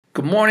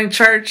Good morning,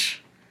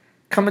 church.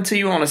 Coming to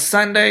you on a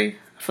Sunday.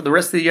 For the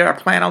rest of the year, I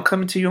plan on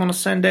coming to you on a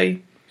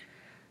Sunday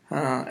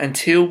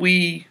until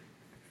we,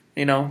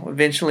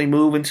 eventually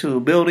move into a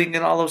building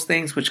and all those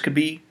things, which could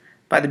be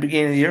by the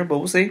beginning of the year. But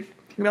we'll see.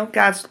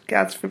 God's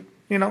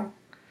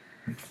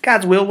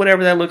will,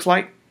 whatever that looks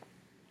like.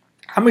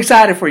 I'm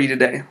excited for you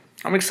today.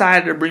 I'm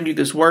excited to bring you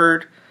this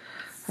word.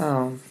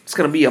 It's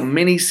going to be a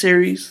mini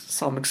series,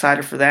 so I'm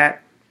excited for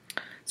that.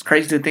 It's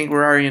crazy to think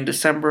we're already in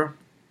December.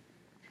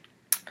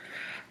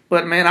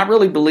 But man, I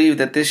really believe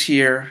that this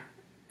year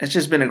it's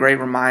just been a great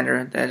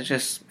reminder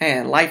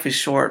that life is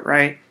short,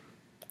 right?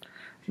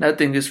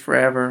 Nothing is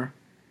forever.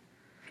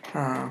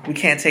 We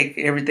can't take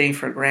everything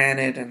for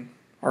granted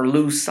or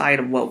lose sight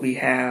of what we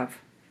have.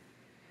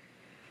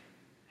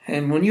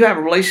 And when you have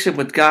a relationship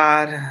with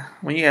God,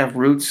 when you have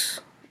roots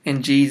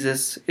in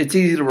Jesus, it's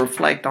easy to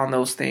reflect on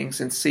those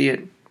things and see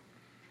it.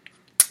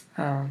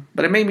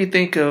 But it made me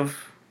think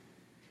of,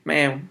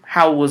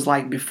 how it was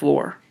like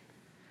before.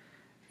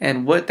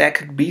 And what that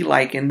could be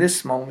like in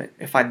this moment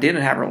if I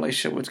didn't have a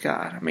relationship with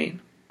God.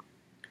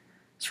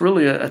 It's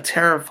really a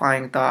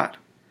terrifying thought.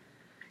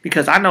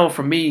 Because I know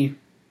for me,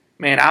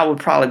 I would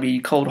probably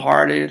be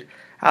cold-hearted.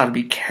 I would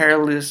be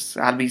careless.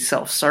 I'd be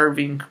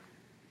self-serving.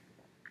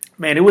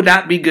 It would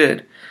not be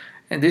good.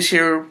 And this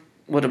year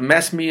would have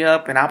messed me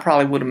up, and I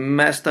probably would have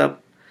messed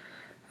up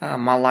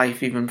my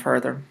life even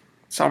further.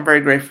 So I'm very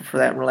grateful for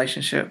that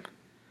relationship.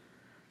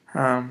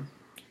 And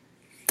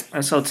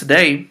so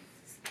today,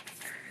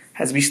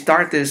 as we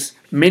start this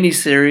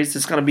mini-series,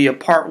 it's going to be a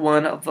part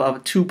one of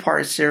a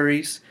two-part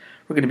series.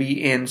 We're going to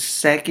be in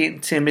 2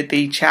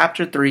 Timothy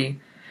chapter 3.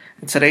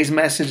 And today's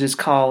message is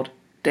called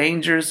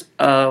Dangers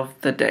of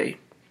the Day.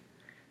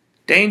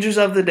 Dangers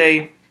of the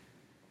Day,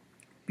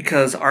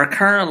 because our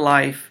current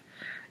life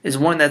is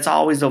one that's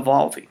always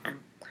evolving.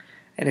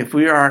 And if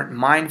we aren't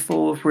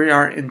mindful, if we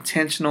aren't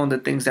intentional in the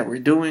things that we're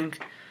doing,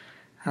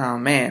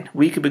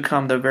 we could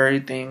become the very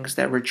things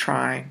that we're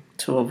trying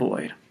to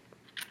avoid.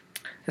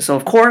 And so,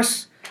 of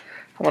course,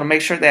 I want to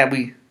make sure that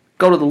we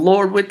go to the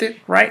Lord with it,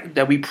 right?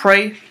 That we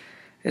pray.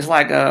 It's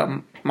like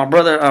my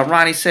brother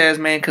Ronnie says,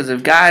 because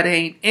if God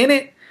ain't in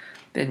it,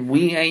 then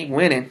we ain't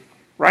winning,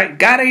 right?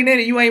 God ain't in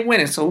it, you ain't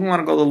winning. So we want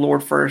to go to the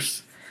Lord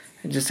first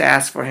and just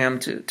ask for Him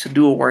to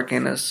do a work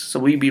in us so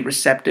we be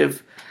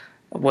receptive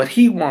of what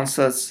He wants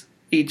us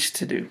each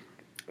to do.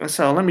 And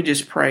so let me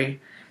just pray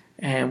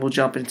and we'll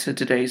jump into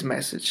today's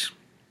message.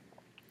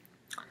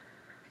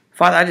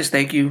 Father, I just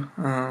thank you.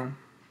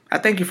 I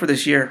thank you for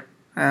this year.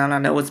 And I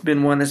know it's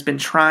been one that's been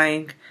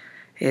trying.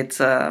 It's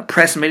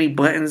pressed many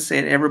buttons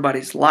in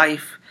everybody's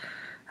life.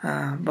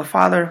 But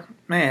Father,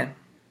 I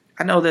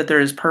know that there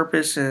is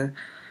purpose and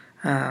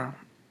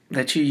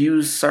that you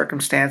use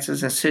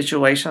circumstances and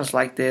situations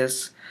like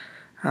this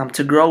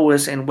to grow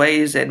us in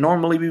ways that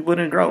normally we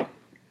wouldn't grow.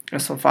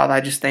 And so, Father, I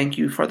just thank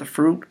you for the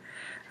fruit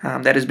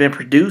that has been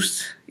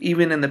produced,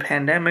 even in the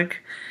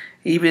pandemic,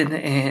 even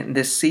in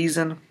this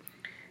season,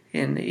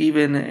 and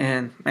even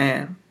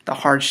in, the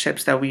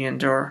hardships that we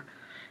endure.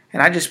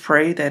 And I just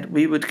pray that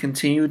we would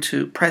continue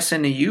to press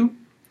into you,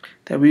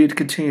 that we would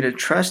continue to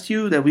trust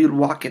you, that we would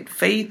walk in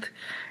faith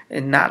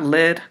and not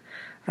led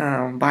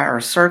by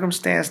our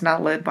circumstance,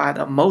 not led by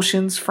the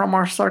emotions from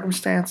our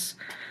circumstance,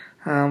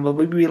 but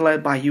we be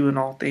led by you in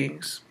all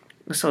things.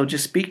 So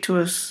just speak to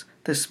us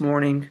this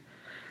morning.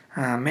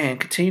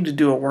 Continue to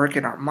do a work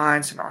in our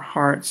minds and our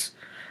hearts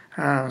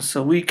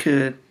so we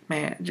could,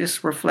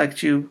 just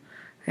reflect you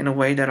in a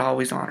way that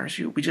always honors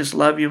you. We just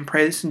love you and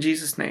pray this in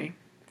Jesus' name.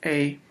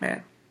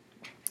 Amen.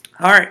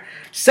 All right.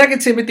 2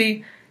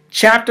 Timothy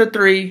chapter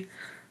 3,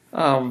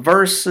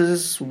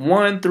 verses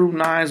 1 through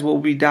 9 is what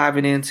we'll be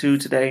diving into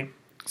today.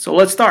 So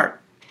let's start.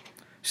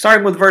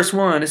 Starting with verse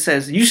 1, it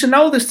says, "You should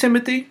know this,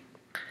 Timothy,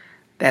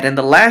 that in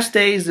the last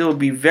days there will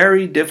be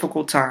very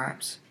difficult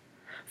times.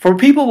 For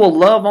people will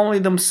love only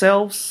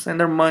themselves and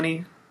their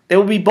money. They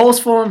will be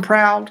boastful and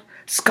proud,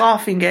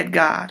 scoffing at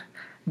God,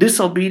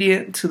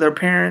 disobedient to their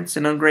parents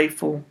and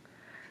ungrateful.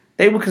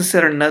 They will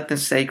consider nothing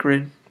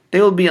sacred. They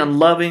will be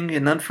unloving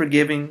and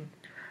unforgiving.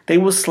 They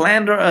will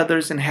slander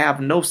others and have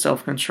no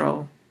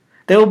self-control.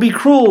 They will be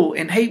cruel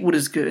and hate what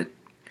is good.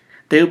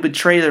 They will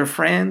betray their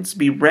friends,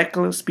 be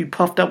reckless, be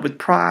puffed up with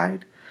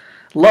pride,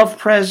 love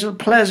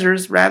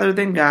pleasures rather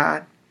than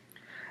God.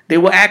 They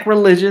will act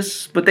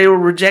religious, but they will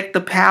reject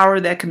the power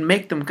that can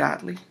make them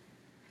godly.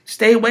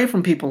 Stay away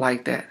from people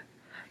like that.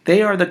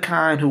 They are the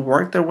kind who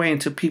work their way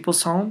into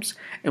people's homes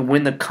and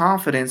win the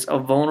confidence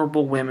of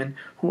vulnerable women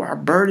who are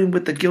burdened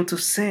with the guilt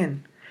of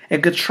sin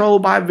and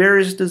controlled by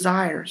various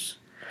desires.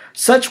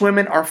 Such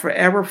women are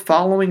forever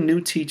following new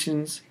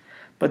teachings,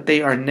 but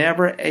they are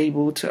never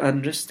able to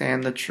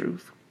understand the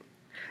truth.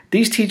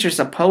 These teachers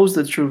oppose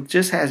the truth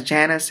just as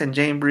Jannes and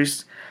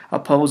Jambres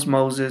opposed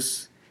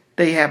Moses.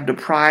 They have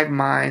deprived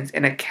minds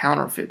and a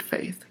counterfeit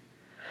faith.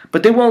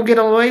 But they won't get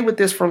away with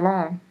this for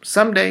long.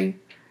 Someday,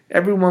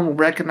 everyone will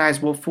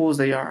recognize what fools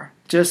they are,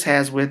 just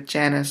as with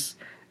Jannes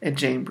and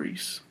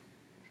Jambres."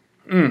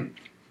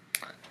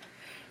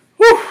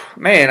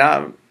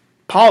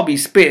 Paul be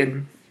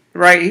spitting.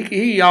 right?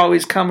 He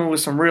always coming with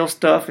some real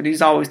stuff, and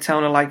he's always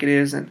telling it like it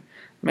is. And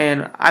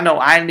man, I know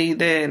I need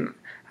that, and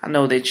I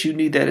know that you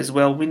need that as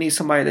well. We need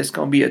somebody that's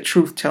going to be a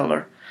truth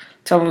teller,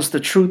 telling us the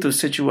truth of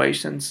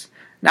situations.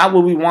 Not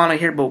what we want to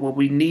hear, but what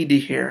we need to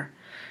hear.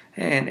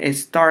 And it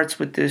starts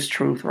with this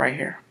truth right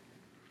here.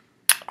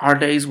 Our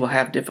days will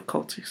have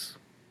difficulties.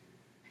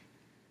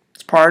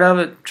 It's part of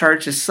it.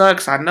 Church, it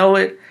sucks. I know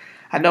it.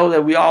 I know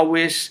that we all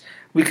wish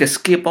we could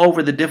skip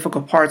over the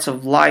difficult parts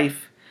of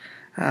life.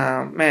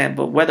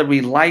 But whether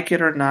we like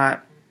it or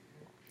not,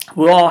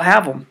 we'll all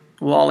have them.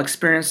 We'll all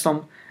experience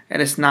them.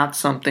 And it's not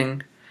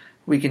something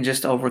we can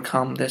just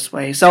overcome this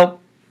way. So,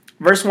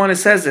 verse 1, it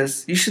says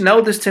this. You should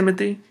know this,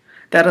 Timothy,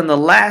 that in the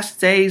last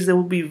days there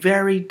will be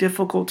very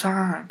difficult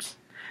times.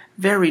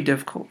 Very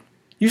difficult.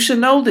 You should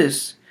know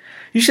this.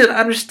 You should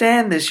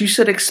understand this. You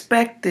should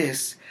expect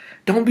this.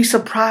 Don't be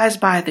surprised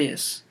by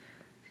this.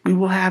 We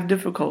will have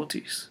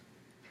difficulties.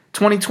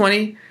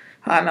 2020,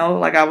 I know,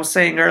 like I was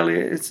saying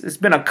earlier, it's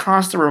been a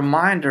constant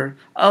reminder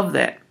of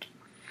that.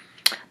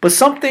 But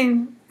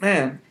something,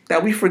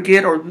 that we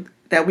forget or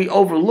that we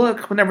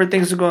overlook whenever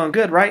things are going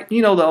good, right?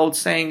 You know the old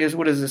saying is,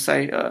 what does it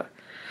say?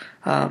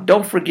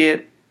 Don't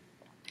forget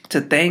to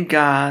thank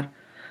God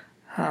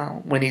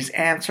when He's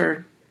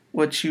answered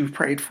what you've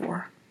prayed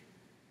for.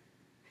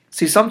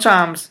 See,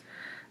 sometimes,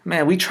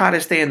 we try to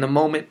stay in the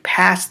moment,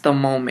 past the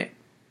moment,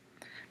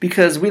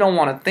 because we don't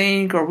want to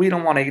think or we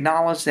don't want to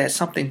acknowledge that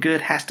something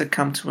good has to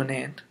come to an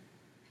end.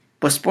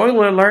 But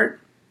spoiler alert,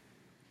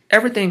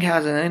 everything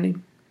has an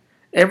ending.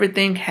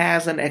 Everything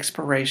has an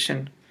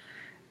expiration.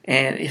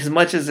 And as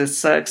much as it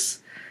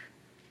sucks,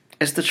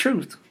 it's the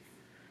truth.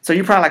 So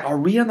you're probably like, are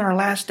we in our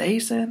last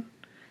days then?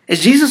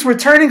 Is Jesus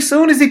returning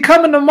soon? Is He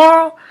coming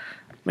tomorrow?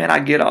 Man, I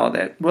get all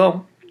that.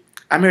 Well,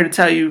 I'm here to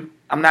tell you,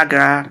 I'm not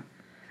God.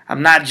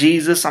 I'm not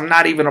Jesus. I'm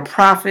not even a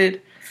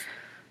prophet.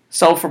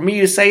 So for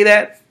me to say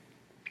that,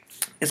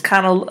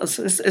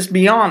 it's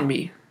beyond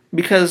me.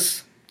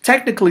 Because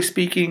technically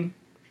speaking,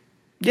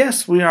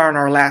 yes, we are in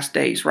our last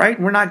days, right?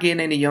 We're not getting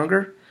any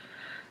younger.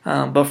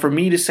 But for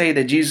me to say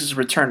that Jesus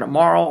returned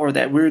tomorrow, or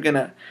that we're going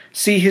to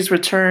see His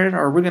return,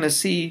 or we're going to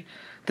see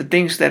the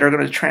things that are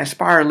going to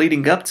transpire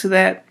leading up to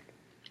that,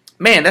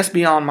 man, that's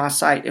beyond my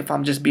sight, if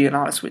I'm just being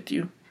honest with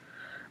you.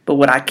 But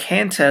what I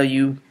can tell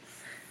you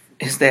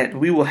is that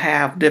we will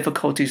have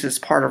difficulties as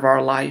part of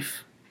our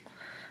life.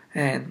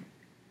 And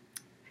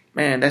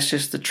man, that's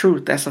just the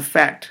truth. That's a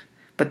fact.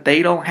 But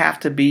they don't have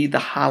to be the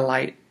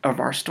highlight of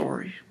our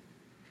story.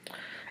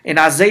 In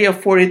Isaiah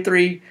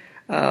 43,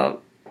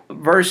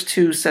 verse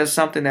 2 says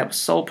something that was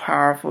so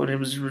powerful. And it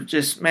was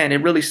just,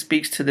 it really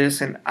speaks to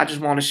this. And I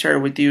just want to share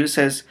it with you. It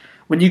says,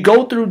 when you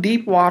go through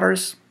deep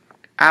waters,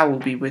 I will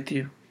be with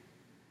you.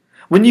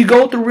 When you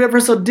go through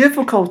rivers of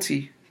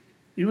difficulty,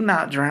 you will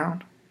not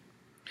drown.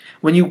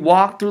 When you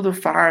walk through the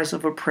fires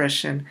of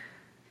oppression,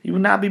 you will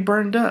not be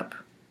burned up.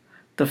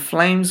 The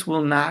flames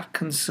will not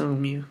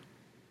consume you.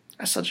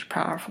 That's such a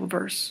powerful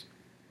verse.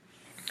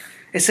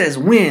 It says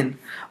when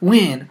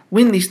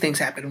these things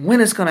happen, when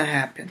it's going to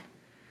happen.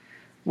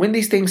 When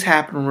these things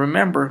happen,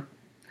 remember,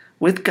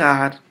 with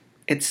God,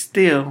 it's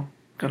still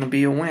going to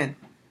be a win.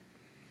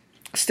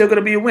 It's still going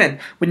to be a win.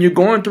 When you're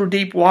going through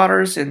deep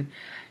waters and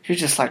you're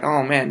just like,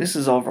 oh man, this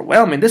is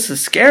overwhelming. This is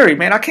scary,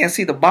 man. I can't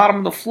see the bottom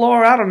of the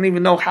floor. I don't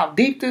even know how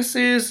deep this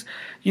is.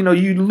 You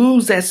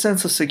lose that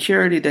sense of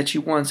security that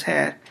you once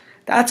had.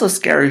 That's a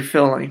scary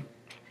feeling.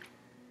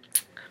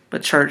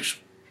 But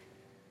church,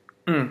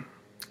 no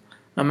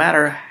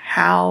matter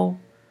how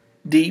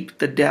deep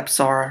the depths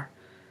are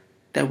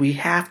that we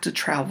have to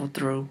travel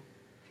through,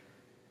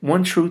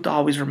 one truth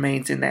always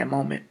remains in that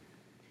moment.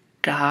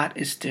 God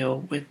is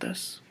still with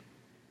us.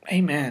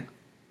 Amen.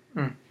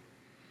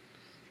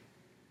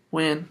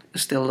 Win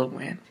is still a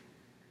win.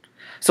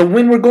 So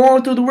when we're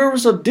going through the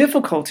rivers of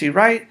difficulty,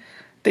 right?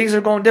 Things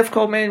are going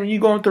difficult, man. When you're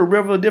going through a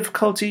river of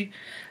difficulty,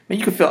 man,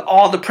 you can feel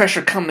all the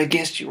pressure coming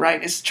against you,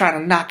 right? It's trying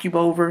to knock you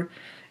over.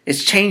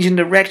 It's changing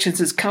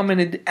directions. It's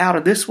coming out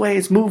of this way.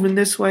 It's moving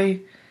this way.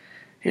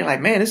 You're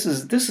like, man, this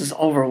is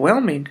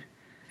overwhelming.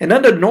 And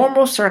under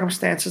normal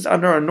circumstances,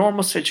 under a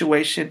normal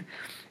situation,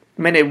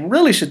 man, it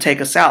really should take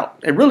us out.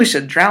 It really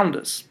should drown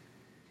us.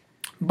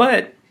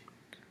 But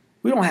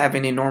we don't have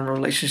any normal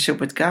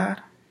relationship with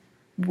God.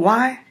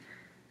 Why?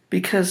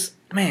 Because,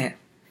 man,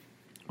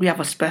 we have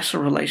a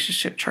special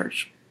relationship,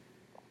 church.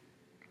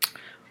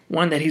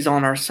 One that He's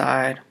on our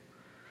side.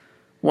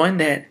 One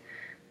that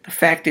the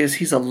fact is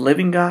He's a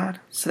living God.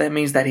 So that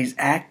means that He's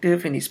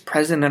active and He's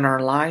present in our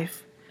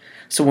life.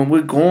 So when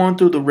we're going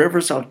through the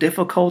rivers of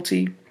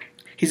difficulty,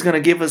 He's going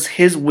to give us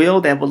His will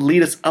that will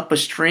lead us up a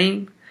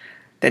stream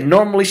that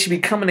normally should be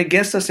coming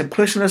against us and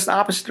pushing us the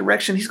opposite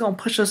direction. He's going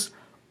to push us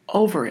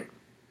over it.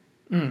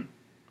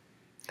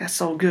 That's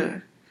so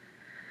good.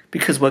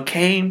 Because what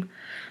came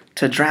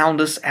to drown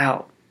us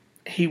out,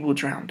 He will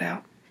drown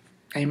out.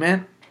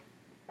 Amen.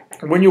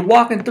 When you're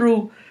walking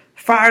through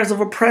fires of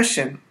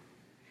oppression,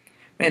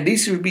 man,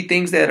 these should be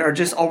things that are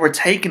just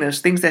overtaking us,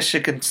 things that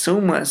should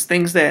consume us,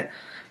 things that,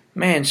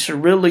 man,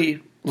 should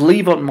really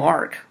leave a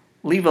mark,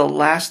 leave a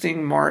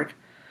lasting mark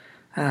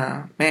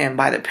man,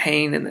 by the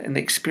pain and the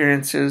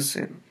experiences.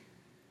 And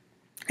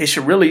it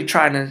should really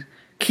try to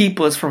keep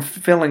us from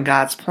fulfilling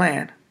God's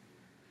plan.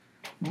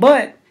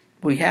 But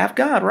we have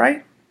God,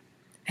 right?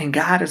 And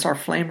God is our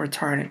flame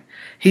retardant.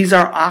 He's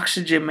our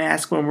oxygen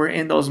mask when we're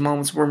in those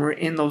moments, when we're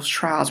in those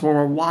trials, when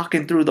we're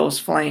walking through those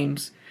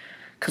flames.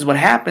 Because what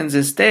happens,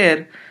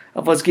 instead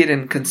of us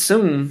getting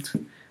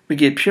consumed, we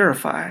get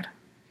purified.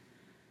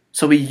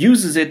 So he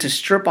uses it to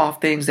strip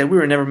off things that we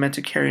were never meant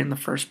to carry in the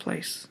first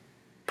place.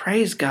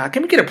 Praise God.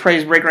 Can we get a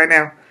praise break right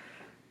now?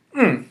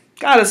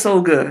 God is so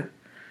good.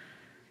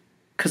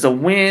 Because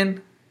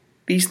when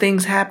these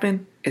things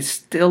happen, it's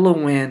still a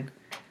win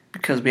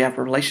because we have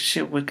a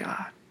relationship with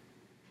God.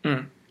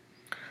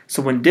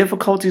 So when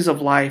difficulties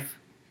of life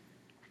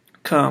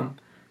come,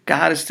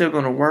 God is still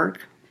going to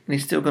work and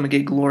he's still going to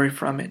get glory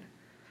from it.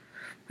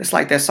 It's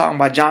like that song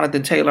by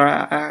Jonathan Taylor.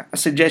 I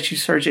suggest you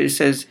search it. It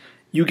says,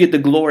 you get the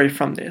glory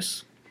from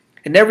this.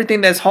 And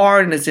everything that's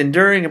hard and it's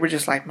enduring and we're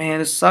just like, man,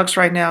 this sucks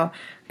right now.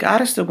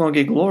 God is still going to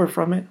get glory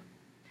from it.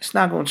 It's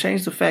not going to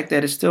change the fact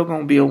that it's still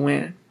going to be a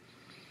win.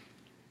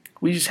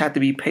 We just have to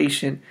be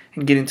patient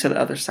and get into the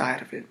other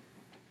side of it.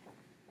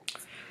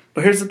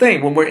 But here's the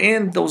thing. When we're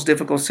in those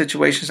difficult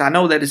situations, I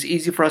know that it's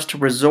easy for us to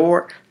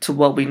resort to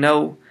what we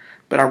know.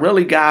 But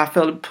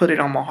God put it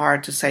on my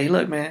heart to say,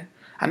 look, man,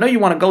 I know you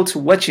want to go to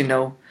what you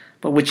know.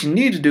 But what you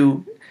need to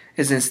do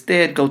is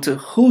instead go to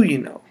who you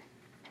know.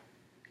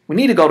 We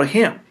need to go to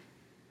him.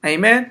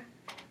 Amen?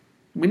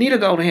 We need to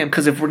go to him.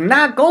 Because if we're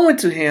not going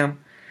to him,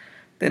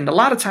 then a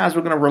lot of times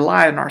we're going to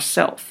rely on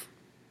ourselves.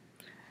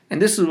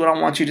 And this is what I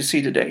want you to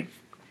see today.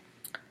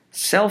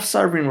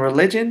 Self-serving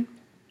religion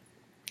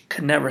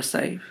can never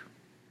save.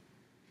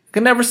 It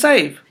can never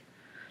save.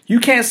 You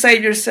can't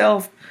save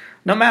yourself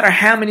no matter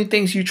how many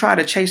things you try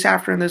to chase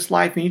after in this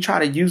life and you try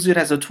to use it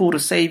as a tool to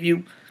save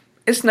you.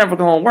 It's never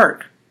going to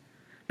work.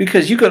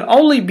 Because you can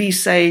only be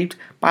saved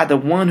by the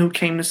one who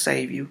came to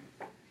save you.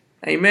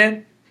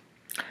 Amen?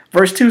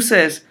 Verse 2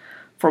 says,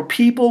 for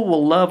people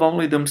will love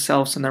only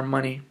themselves and their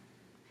money.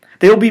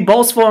 They will be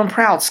boastful and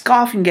proud,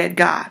 scoffing at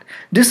God,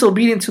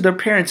 disobedient to their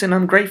parents and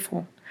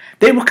ungrateful.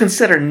 They will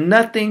consider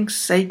nothing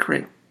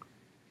sacred.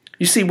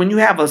 You see, when you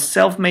have a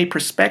self-made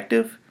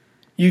perspective,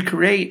 you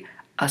create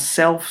a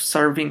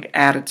self-serving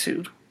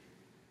attitude.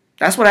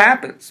 That's what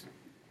happens.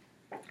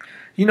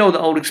 You know the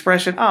old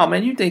expression, oh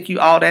man, you think you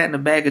all that in a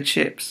bag of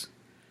chips.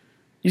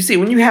 You see,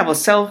 when you have a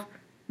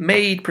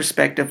self-made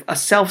perspective, a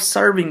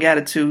self-serving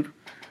attitude,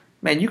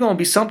 man, you're going to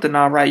be something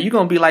all right. You're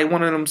going to be like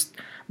one of them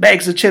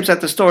bags of chips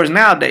at the stores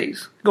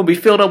nowadays. You're going to be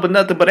filled up with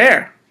nothing but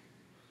air.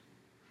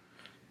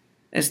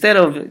 Instead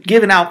of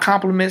giving out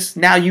compliments,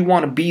 now you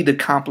want to be the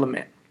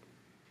compliment.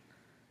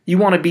 You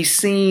want to be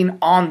seen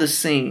on the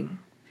scene.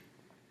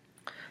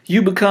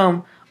 You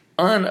become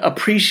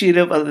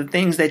unappreciative of the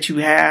things that you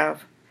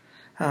have.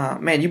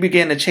 You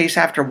begin to chase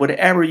after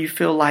whatever you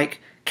feel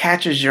like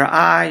catches your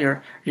eye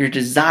or your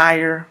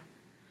desire.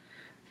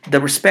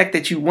 The respect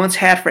that you once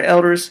had for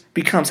elders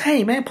becomes,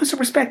 hey man, put some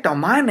respect on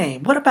my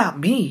name. What about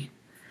me?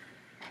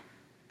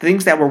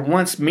 Things that were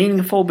once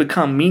meaningful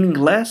become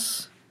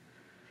meaningless.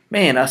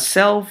 Man, a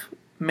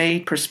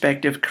self-made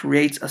perspective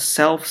creates a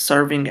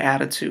self-serving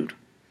attitude.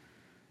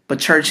 But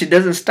church, it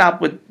doesn't stop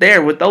with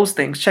those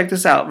things. Check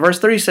this out. Verse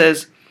 3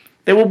 says,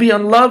 they will be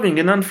unloving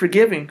and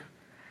unforgiving.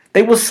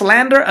 They will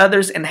slander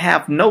others and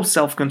have no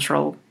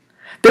self-control.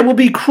 They will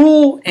be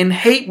cruel and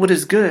hate what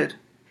is good.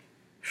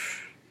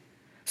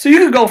 So you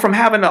could go from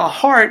having a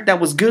heart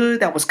that was good,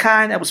 that was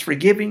kind, that was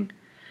forgiving,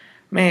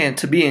 man,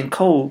 to being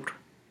cold,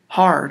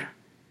 hard,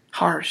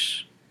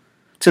 harsh,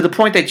 to the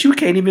point that you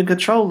can't even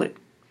control it.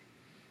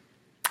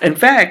 In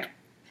fact,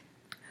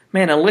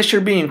 man, unless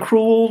you're being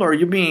cruel or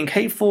you're being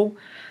hateful,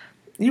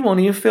 you won't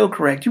even feel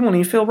correct. You won't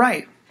even feel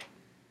right.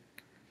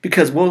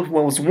 Because what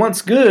was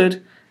once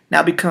good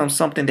now becomes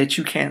something that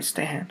you can't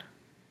stand.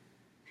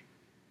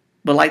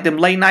 But like them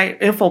late night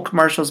info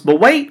commercials, but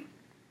wait,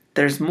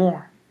 there's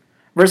more.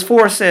 Verse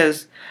 4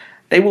 says,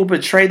 they will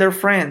betray their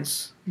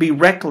friends, be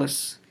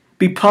reckless,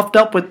 be puffed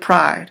up with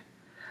pride,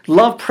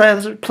 love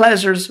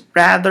pleasures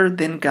rather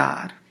than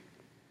God.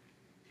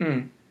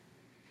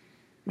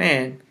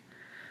 Man,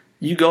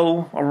 you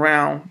go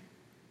around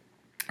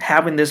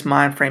having this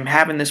mind frame,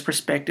 having this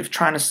perspective,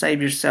 trying to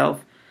save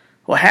yourself.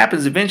 What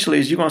happens eventually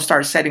is you're going to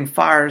start setting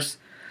fires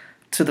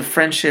to the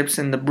friendships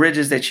and the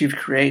bridges that you've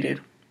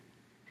created.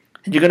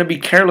 And you're going to be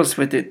careless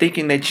with it,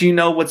 thinking that you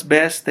know what's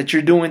best, that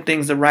you're doing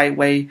things the right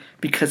way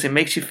because it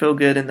makes you feel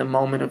good in the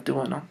moment of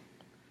doing them.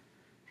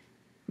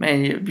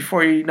 Man,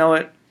 before you know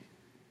it,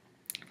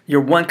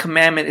 your one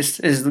commandment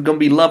is going to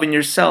be loving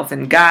yourself.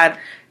 And God,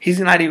 He's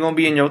not even going to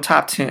be in your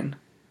top 10.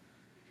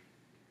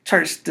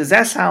 Church, does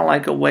that sound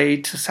like a way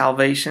to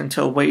salvation,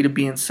 to a way to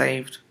being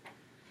saved?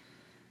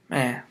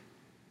 Man,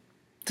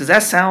 does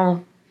that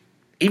sound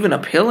even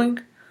appealing?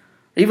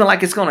 Even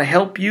like it's going to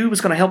help you,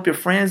 it's going to help your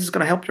friends, it's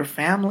going to help your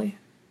family?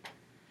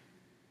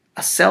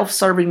 A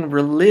self-serving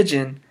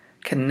religion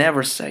can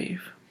never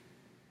save.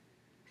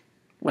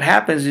 What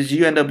happens is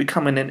you end up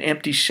becoming an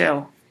empty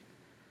shell.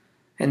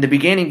 In the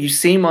beginning, you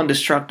seem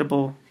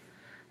indestructible,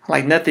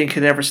 like nothing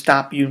can ever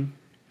stop you.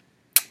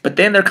 But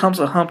then there comes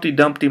a Humpty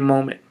Dumpty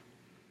moment.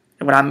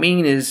 And what I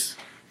mean is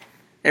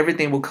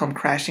everything will come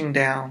crashing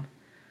down.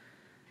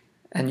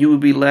 And you will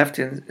be left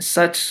in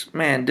such,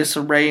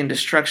 disarray and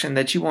destruction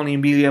that you won't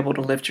even be able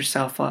to lift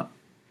yourself up.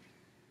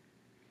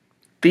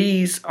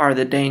 These are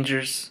the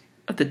dangers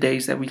of the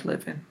days that we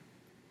live in.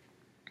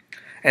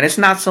 And it's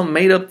not some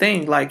made up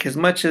thing. Like as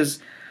much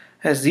as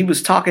he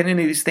was talking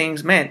into these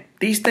things,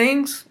 these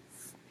things,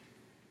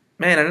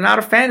 are not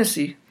a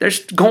fantasy. They're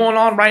going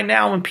on right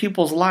now in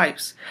people's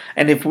lives.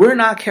 And if we're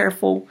not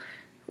careful,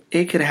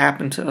 it could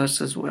happen to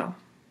us as well.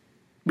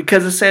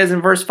 Because it says in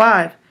verse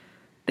 5,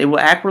 they will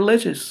act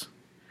religious,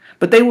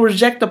 but they will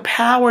reject the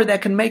power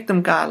that can make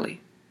them godly.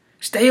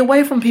 Stay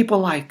away from people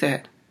like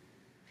that.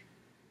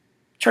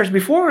 Church,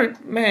 before,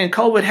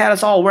 COVID had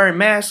us all wearing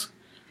masks,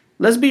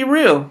 let's be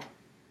real.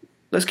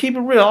 Let's keep it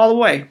real all the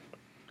way.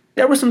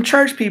 There were some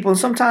church people, and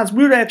sometimes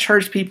we're that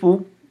church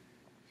people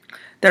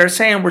that are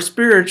saying we're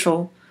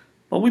spiritual,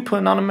 but we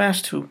putting on a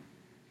mask too.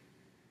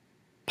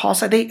 Paul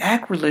said they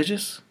act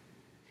religious.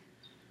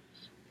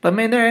 But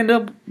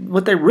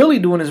what they're really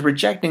doing is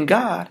rejecting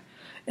God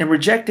and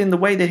rejecting the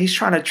way that He's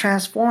trying to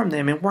transform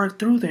them and work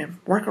through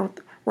them, work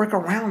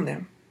around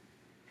them.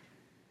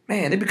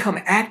 They become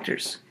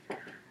actors.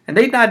 And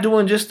they're not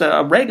doing just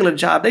a regular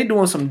job. They're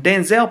doing some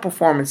Denzel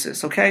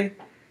performances, okay?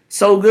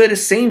 So good, it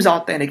seems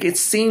authentic. It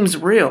seems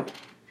real.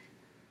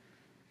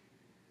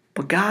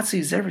 But God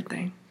sees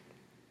everything.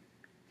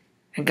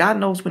 And God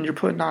knows when you're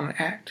putting on an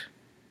act.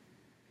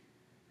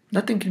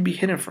 Nothing can be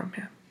hidden from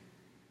Him.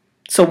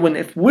 So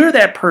if we're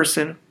that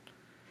person,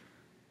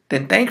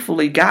 then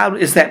thankfully God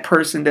is that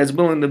person that's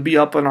willing to be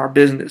up in our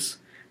business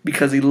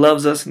because He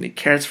loves us and He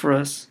cares for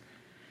us.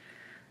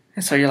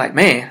 And so you're like,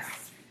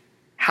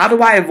 how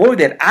do I avoid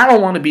that? I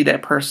don't want to be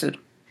that person.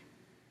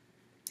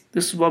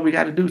 This is what we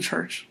got to do,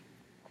 church.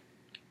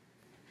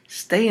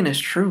 Stay in His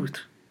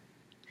truth.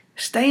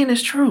 Stay in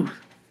His truth.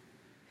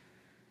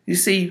 You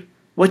see,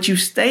 what you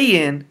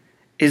stay in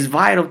is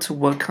vital to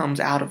what comes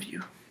out of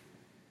you.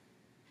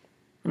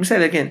 Let me say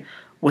that again.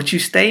 What you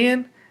stay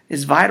in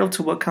is vital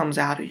to what comes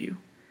out of you.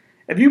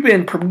 If you've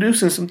been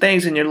producing some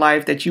things in your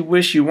life that you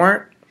wish you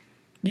weren't,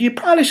 you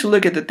probably should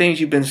look at the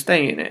things you've been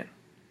staying in.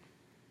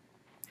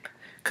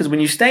 Because when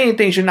you stay in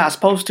things you're not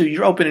supposed to,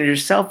 you're opening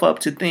yourself up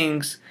to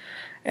things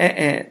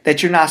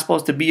that you're not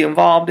supposed to be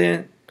involved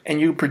in, and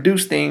you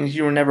produce things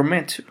you were never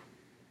meant to.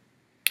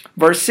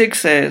 Verse 6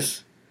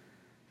 says,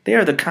 they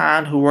are the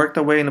kind who work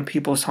their way into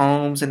people's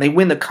homes, and they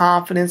win the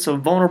confidence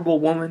of vulnerable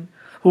women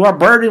who are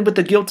burdened with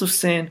the guilt of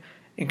sin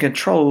and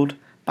controlled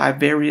by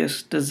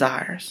various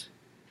desires.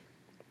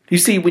 You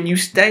see, when you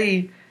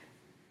stay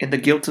in the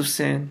guilt of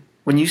sin,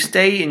 when you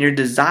stay in your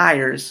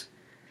desires,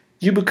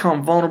 you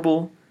become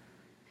vulnerable,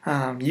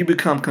 you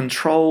become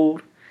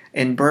controlled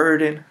and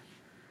burdened.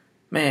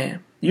 You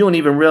don't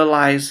even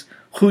realize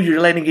who you're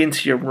letting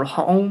into your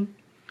home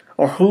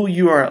or who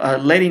you are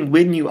letting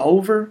win you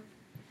over.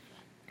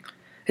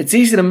 It's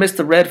easy to miss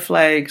the red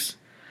flags,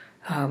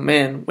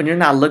 when you're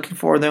not looking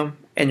for them,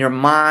 and your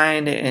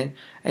mind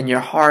and your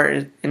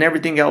heart and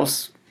everything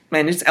else,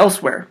 it's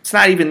elsewhere. It's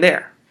not even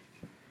there.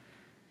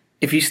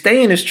 If you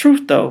stay in His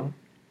truth, though,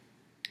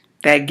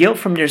 that guilt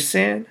from your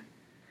sin,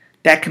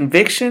 that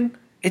conviction,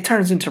 it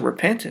turns into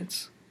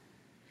repentance.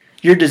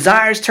 Your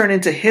desires turn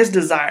into His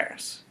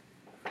desires.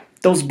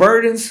 Those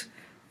burdens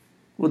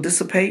will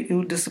dissipate, it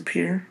will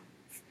disappear.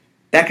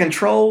 That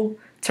control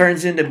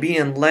turns into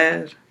being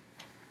led.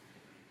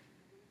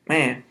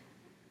 And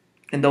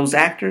those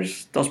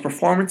actors, those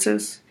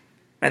performances,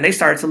 they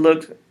start to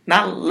look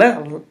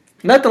nothing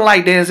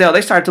like Denzel.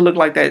 They start to look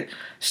like that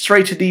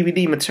straight to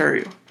DVD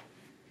material.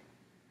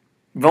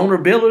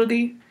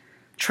 Vulnerability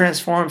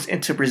transforms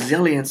into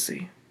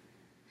resiliency.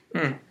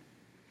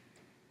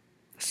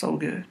 So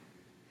good.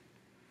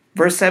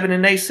 Verse 7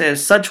 and 8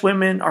 says, such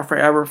women are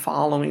forever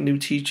following new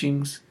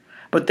teachings,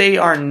 but they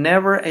are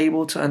never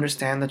able to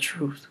understand the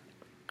truth.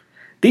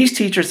 These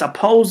teachers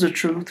oppose the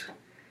truth,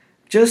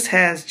 just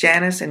as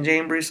Jannes and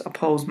Jambres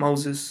opposed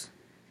Moses.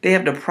 They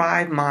have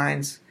deprived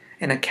minds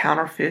and a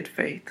counterfeit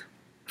faith.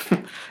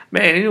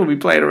 It will be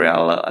played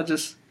around. I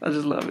just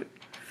love it.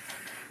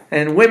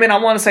 And women, I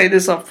want to say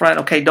this up front.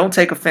 Okay, don't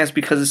take offense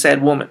because it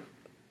said woman.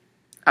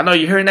 I know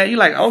you're hearing that. You're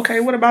like, okay,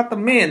 what about the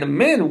men? The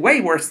men are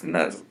way worse than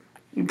us.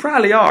 We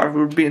probably are if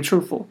we're being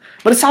truthful.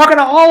 But it's talking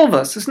to all of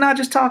us. It's not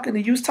just talking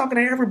to you. It's talking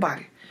to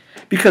everybody.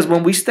 Because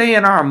when we stay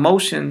in our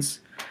emotions,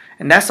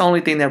 and that's the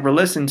only thing that we're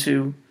listening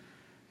to,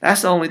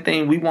 that's the only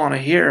thing we want to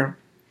hear,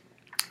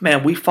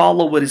 we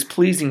follow what is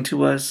pleasing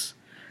to us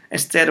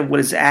instead of what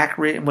is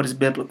accurate and what is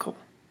biblical.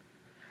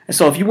 And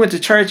so if you went to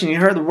church and you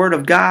heard the word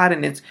of God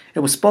and it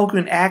was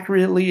spoken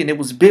accurately and it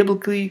was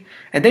biblically,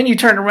 and then you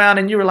turned around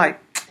and you were like,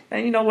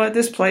 man, you know what,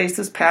 this place,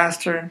 this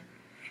pastor,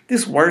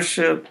 this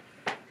worship,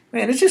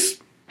 it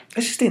just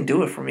didn't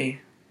do it for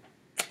me.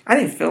 I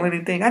didn't feel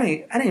anything. I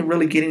didn't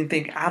really get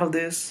anything out of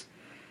this.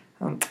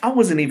 I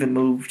wasn't even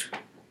moved.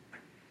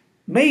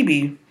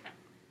 Maybe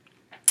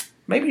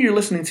you're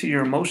listening to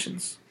your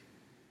emotions,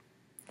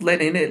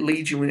 letting it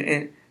lead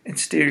you and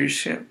steer your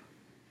ship.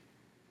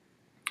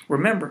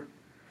 Remember,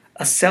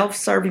 a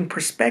self-serving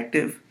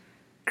perspective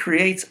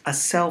creates a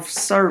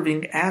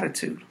self-serving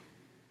attitude.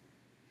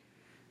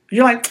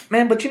 You're like,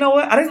 man, but you know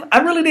what? I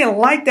really didn't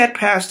like that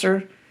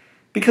pastor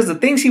because the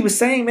things he was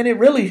saying, man,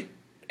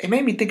 it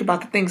made me think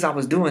about the things I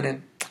was doing,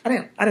 and I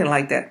didn't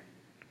like that.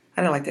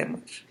 I didn't like that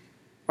much.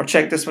 Or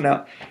check this one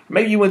out.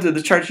 Maybe you went to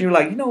the church and you're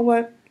like, you know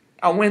what?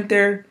 I went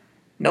there.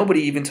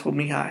 Nobody even told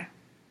me hi.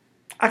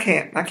 I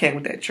can't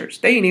with that church.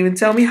 They didn't even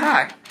tell me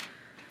hi.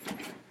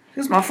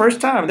 This is my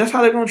first time. That's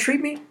how they're going to treat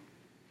me?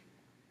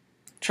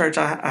 Church,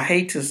 I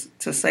hate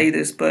to say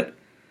this, but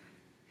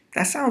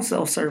that sounds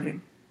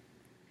self-serving.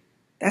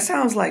 That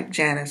sounds like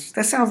Janus.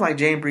 That sounds like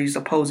Jambres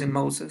opposing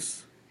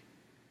Moses.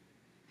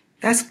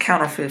 That's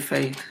counterfeit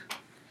faith.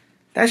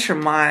 That's your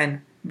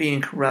mind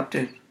being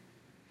corrupted.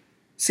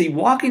 See,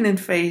 walking in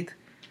faith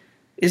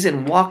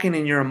isn't walking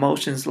in your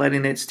emotions,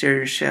 letting it steer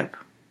your ship.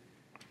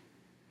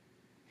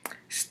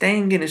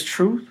 Staying in His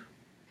truth,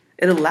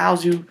 it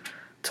allows you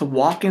to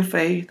walk in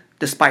faith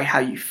despite how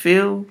you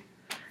feel,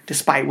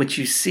 despite what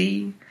you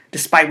see,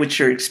 despite what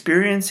you're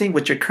experiencing,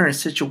 what your current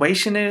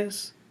situation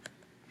is.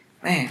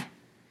 Man,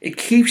 it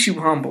keeps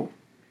you humble.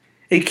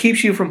 It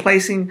keeps you from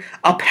placing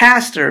a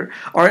pastor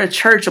or a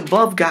church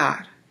above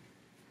God.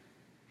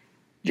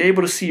 You're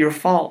able to see your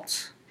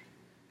faults.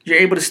 You're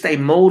able to stay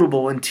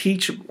moldable and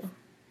teachable.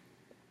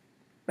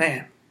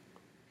 Man,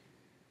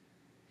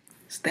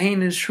 staying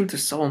in His truth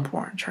is so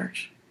important,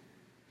 church.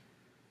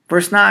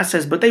 Verse 9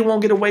 says, but they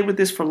won't get away with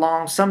this for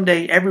long.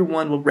 Someday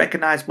everyone will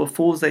recognize what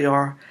fools they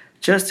are,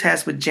 just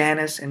as with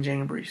Janus and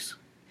Jambres.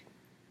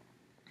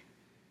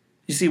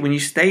 You see, when you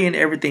stay in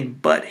everything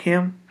but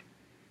Him,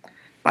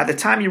 by the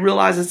time you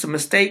realize it's a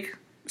mistake,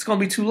 it's going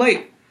to be too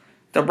late.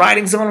 The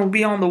writing's going to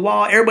be on the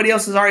wall. Everybody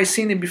else has already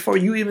seen it before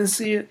you even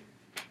see it.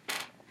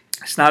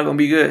 It's not going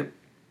to be good.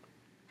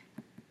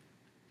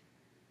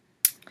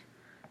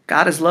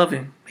 God is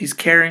loving. He's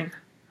caring.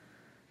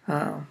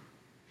 But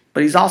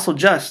He's also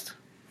just.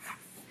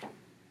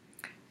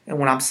 And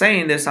when I'm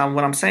saying this,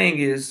 what I'm saying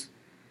is,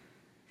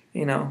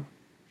 the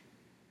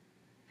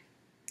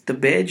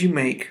bed you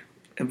make,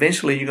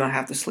 eventually you're going to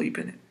have to sleep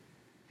in it.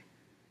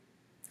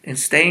 And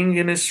staying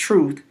in His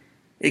truth,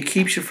 it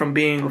keeps you from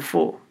being a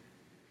fool.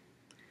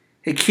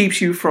 It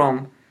keeps you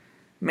from,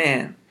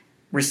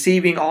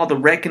 receiving all the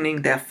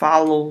reckoning that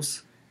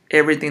follows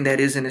everything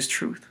that is in His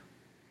truth.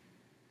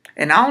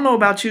 And I don't know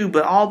about you,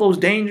 but all those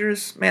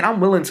dangers, I'm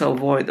willing to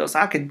avoid those.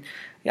 I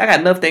got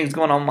enough things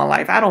going on in my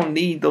life. I don't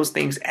need those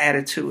things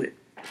added to it.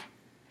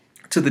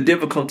 To the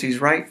difficulties,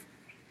 right?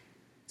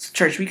 So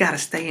church, we got to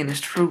stay in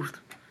His truth.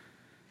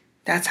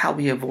 That's how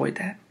we avoid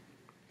that.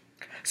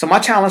 So my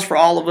challenge for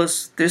all of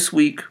us this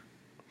week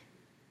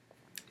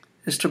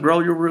is to grow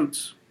your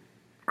roots.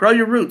 Grow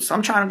your roots.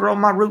 I'm trying to grow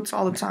my roots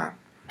all the time.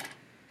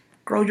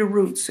 Grow your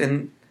roots.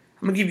 And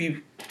I'm going to give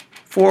you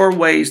 4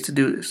 ways to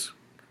do this.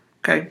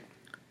 Okay?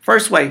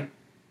 First way,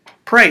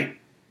 pray.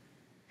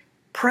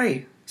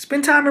 Pray.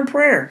 Spend time in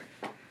prayer.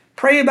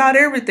 Pray about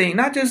everything.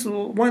 Not just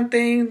one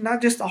thing,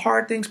 not just the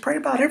hard things. Pray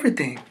about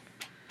everything.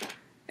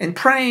 And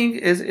praying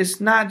is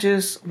not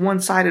just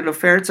one-sided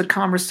affair. It's a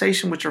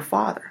conversation with your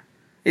Father.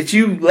 It's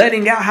you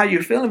letting out how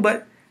you're feeling,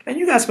 but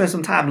you got to spend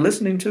some time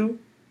listening to.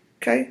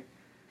 Okay?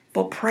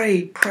 But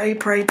pray.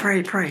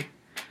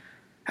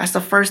 That's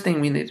the first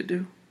thing we need to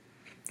do.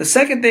 The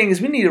second thing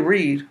is we need to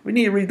read. We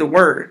need to read the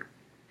Word.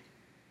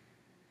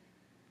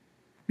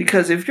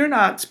 Because if you're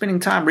not spending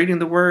time reading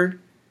the Word,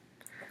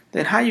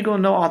 then how are you going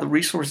to know all the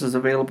resources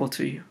available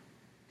to you?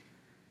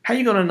 How are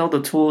you going to know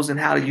the tools and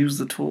how to use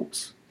the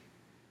tools?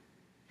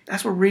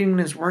 That's what reading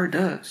His Word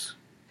does.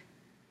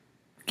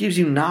 It gives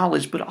you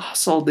knowledge, but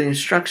also the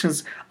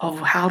instructions of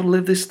how to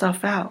live this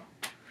stuff out.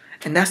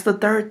 And that's the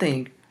third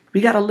thing.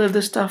 We got to live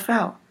this stuff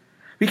out.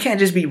 We can't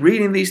just be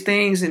reading these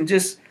things and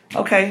just,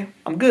 okay,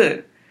 I'm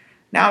good.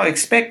 Now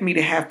expect me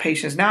to have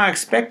patience. Now I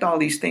expect all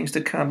these things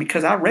to come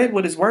because I read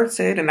what His Word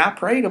said and I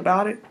prayed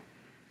about it.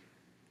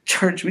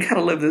 Church, we got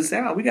to live this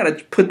out. We got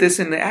to put this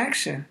into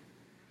action.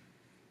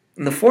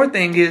 And the fourth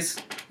thing is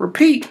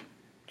repeat.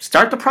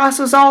 Start the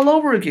process all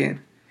over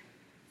again.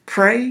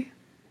 Pray,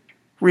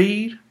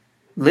 read,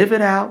 live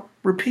it out,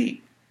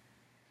 repeat.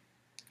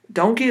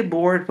 Don't get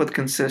bored with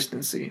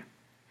consistency.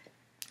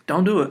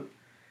 Don't do it.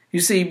 You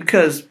see,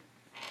 because,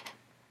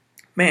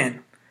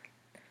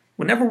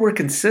 whenever we're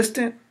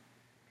consistent,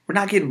 we're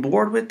not getting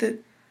bored with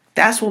it.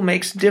 That's what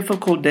makes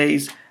difficult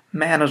days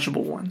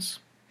manageable ones.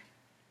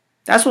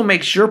 That's what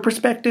makes your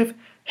perspective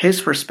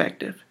His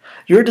perspective.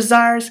 Your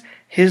desires,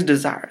 His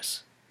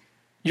desires.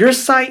 Your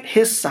sight,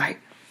 His sight.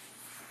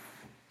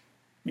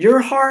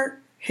 Your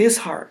heart, His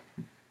heart.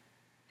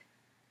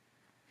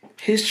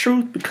 His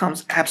truth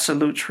becomes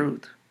absolute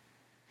truth.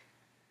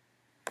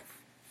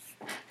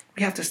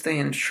 We have to stay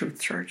in His truth,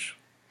 church.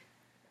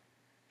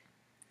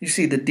 You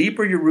see, the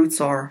deeper your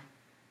roots are,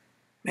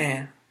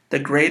 the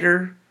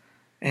greater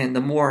and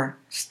the more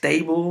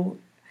stable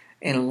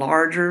and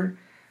larger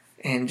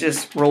and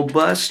just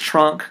robust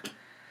trunk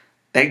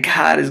that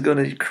God is going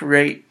to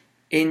create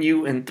in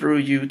you and through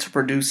you to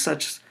produce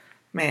such,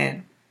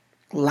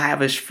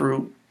 lavish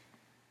fruit.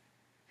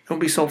 Don't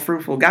be so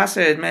fruitful. God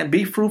said, man,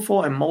 be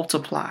fruitful and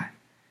multiply.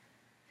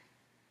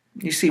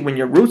 You see, when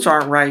your roots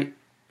aren't right,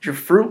 your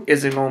fruit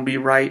isn't going to be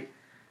right.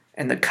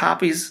 And the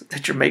copies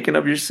that you're making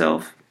of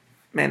yourself,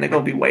 man, they're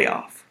going to be way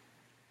off.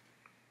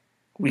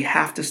 We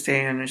have to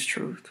stay in this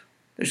truth.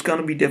 There's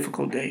going to be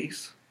difficult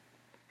days.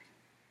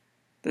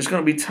 There's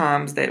going to be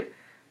times that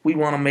we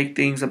want to make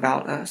things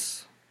about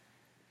us.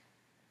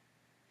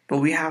 But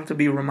we have to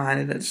be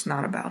reminded that it's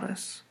not about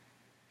us.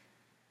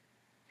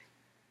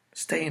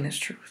 Stay in this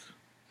truth.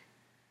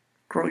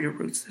 Grow your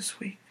roots this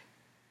week.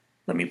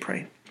 Let me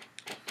pray.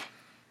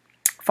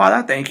 Father,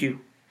 I thank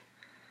you.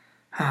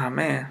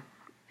 Man,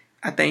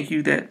 I thank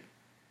you that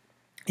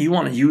you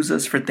want to use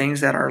us for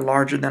things that are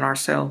larger than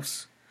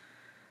ourselves,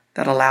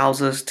 that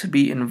allows us to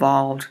be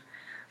involved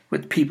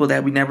with people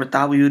that we never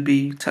thought we would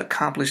be, to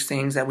accomplish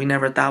things that we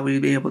never thought we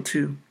would be able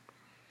to.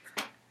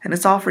 And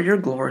it's all for your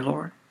glory,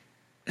 Lord.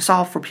 It's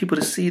all for people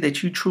to see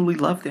that you truly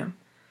love them.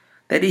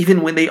 That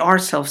even when they are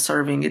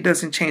self-serving, it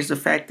doesn't change the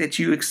fact that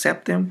you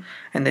accept them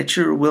and that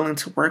you're willing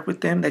to work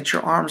with them, that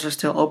your arms are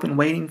still open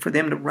waiting for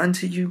them to run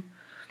to you.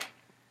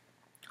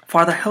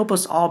 Father, help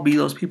us all be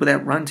those people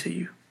that run to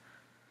you,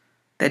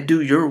 that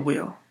do your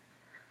will,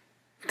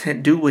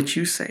 that do what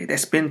you say, that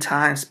spend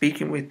time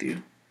speaking with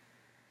you,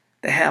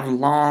 that have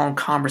long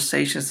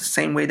conversations the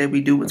same way that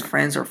we do with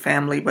friends or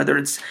family, whether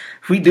it's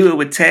we do it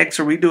with text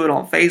or we do it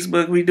on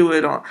Facebook, we do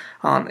it on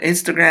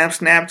Instagram,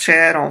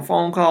 Snapchat, on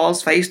phone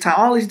calls, FaceTime,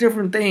 all these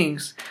different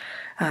things.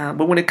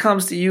 But when it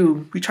comes to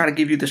you, we try to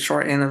give you the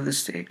short end of the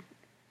stick.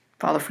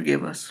 Father,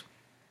 forgive us.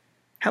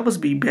 Help us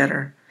be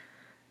better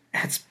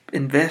at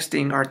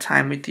investing our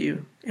time with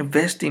you,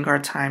 investing our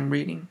time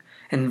reading,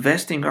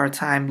 investing our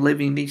time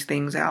living these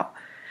things out,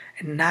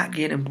 and not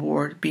getting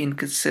bored, being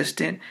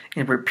consistent,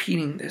 and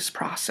repeating this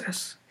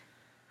process.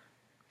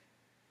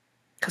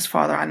 Because,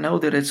 Father, I know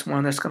that it's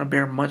one that's going to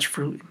bear much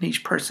fruit in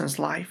each person's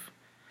life.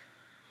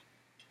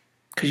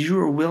 Because you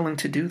are willing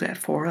to do that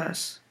for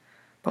us.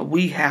 But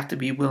we have to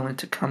be willing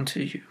to come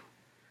to you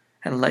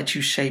and let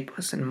you shape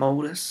us and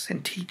mold us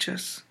and teach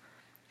us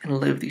and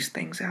live these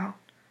things out.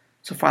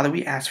 So, Father,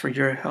 we ask for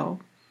your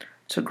help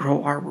to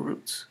grow our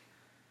roots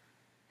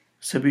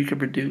so we can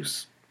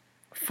produce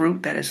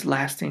fruit that is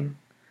lasting,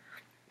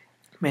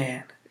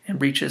 man,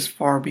 and reaches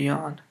far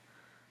beyond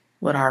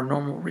what our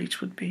normal reach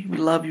would be. We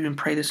love you and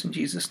pray this in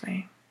Jesus'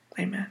 name.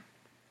 Amen.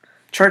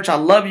 Church, I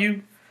love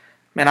you.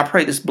 Man, I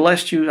pray this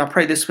blessed you. I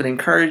pray this would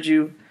encourage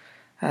you.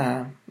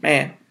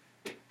 Man,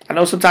 I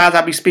know sometimes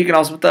I'll be speaking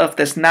on some stuff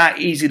that's not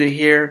easy to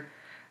hear,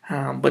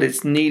 but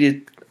it's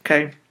needed,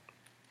 okay?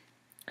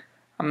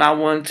 I'm not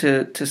one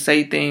to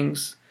say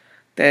things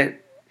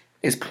that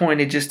is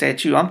pointed just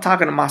at you. I'm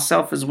talking to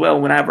myself as well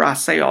whenever I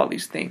say all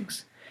these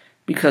things.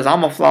 Because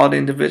I'm a flawed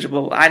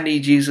individual. I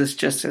need Jesus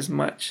just as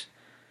much.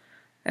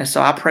 And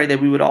so I pray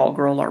that we would all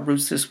grow our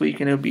roots this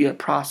week, and it would be a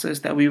process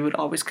that we would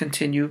always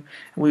continue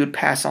and we would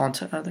pass on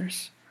to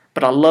others.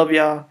 But I love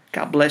y'all.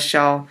 God bless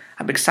y'all.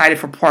 I'm excited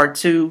for part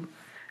 2.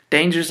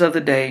 Dangers of the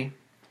day.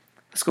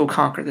 Let's go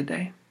conquer the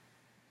day.